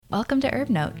Welcome to Herb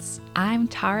Notes. I'm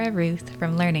Tara Ruth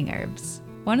from Learning Herbs.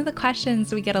 One of the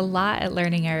questions we get a lot at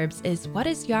Learning Herbs is, what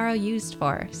is yarrow used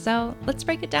for? So let's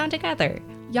break it down together.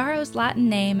 Yarrow's Latin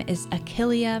name is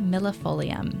Achillea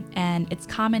millefolium, and its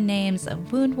common names of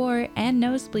woundwort and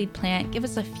nosebleed plant give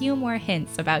us a few more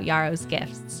hints about yarrow's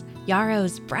gifts.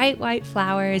 Yarrow's bright white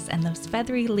flowers and those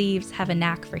feathery leaves have a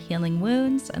knack for healing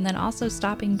wounds and then also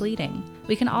stopping bleeding.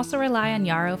 We can also rely on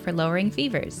yarrow for lowering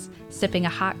fevers. Sipping a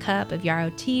hot cup of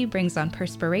yarrow tea brings on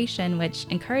perspiration, which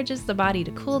encourages the body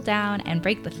to cool down and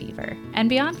break the fever. And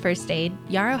beyond first aid,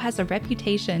 yarrow has a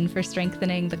reputation for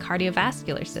strengthening the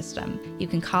cardiovascular system. You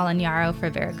can call on yarrow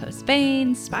for varicose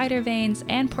veins, spider veins,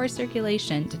 and poor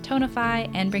circulation to tonify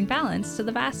and bring balance to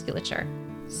the vasculature.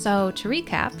 So to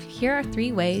recap, here are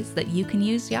 3 ways that you can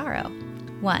use yarrow.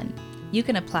 1. You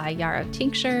can apply yarrow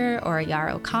tincture or a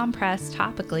yarrow compress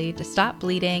topically to stop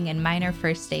bleeding in minor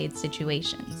first aid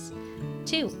situations.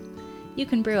 2. You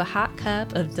can brew a hot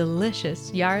cup of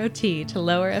delicious yarrow tea to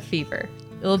lower a fever.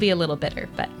 It will be a little bitter,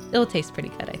 but it will taste pretty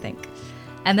good, I think.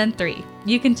 And then 3,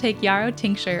 you can take yarrow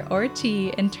tincture or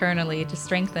tea internally to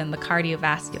strengthen the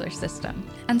cardiovascular system.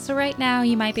 And so right now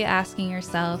you might be asking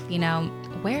yourself,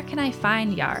 where can I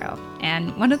find yarrow?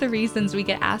 And one of the reasons we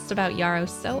get asked about yarrow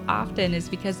so often is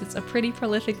because it's a pretty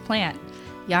prolific plant.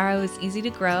 Yarrow is easy to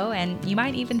grow, and you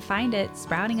might even find it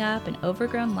sprouting up in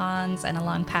overgrown lawns and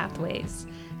along pathways.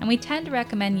 And we tend to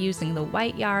recommend using the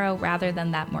white yarrow rather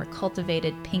than that more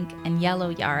cultivated pink and yellow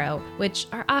yarrow, which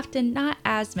are often not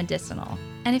as medicinal.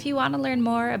 And if you want to learn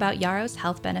more about yarrow's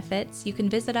health benefits, you can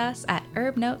visit us at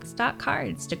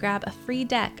herbnotes.cards to grab a free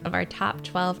deck of our top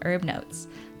 12 herb notes.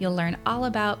 You'll learn all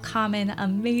about common,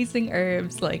 amazing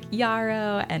herbs like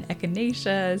yarrow and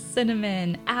echinacea,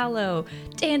 cinnamon, aloe,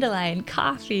 dandelion,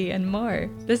 coffee, and more.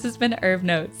 This has been Herb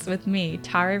Notes with me,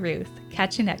 Tara Ruth.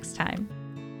 Catch you next time.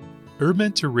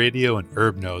 Herbmentor Radio and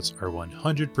Herb Notes are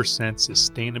 100%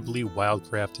 sustainably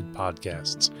wildcrafted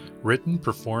podcasts, written,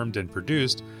 performed, and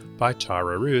produced by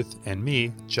Tara Ruth and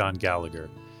me, John Gallagher.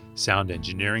 Sound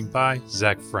engineering by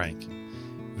Zach Frank.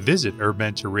 Visit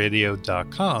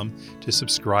herbmentorradio.com to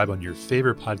subscribe on your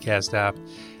favorite podcast app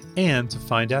and to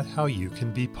find out how you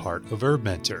can be part of Herb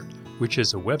Mentor, which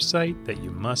is a website that you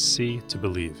must see to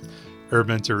believe. Herb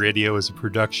Mentor Radio is a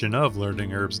production of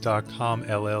LearningHerbs.com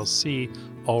LLC,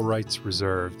 all rights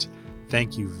reserved.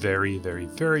 Thank you very, very,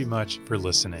 very much for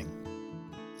listening.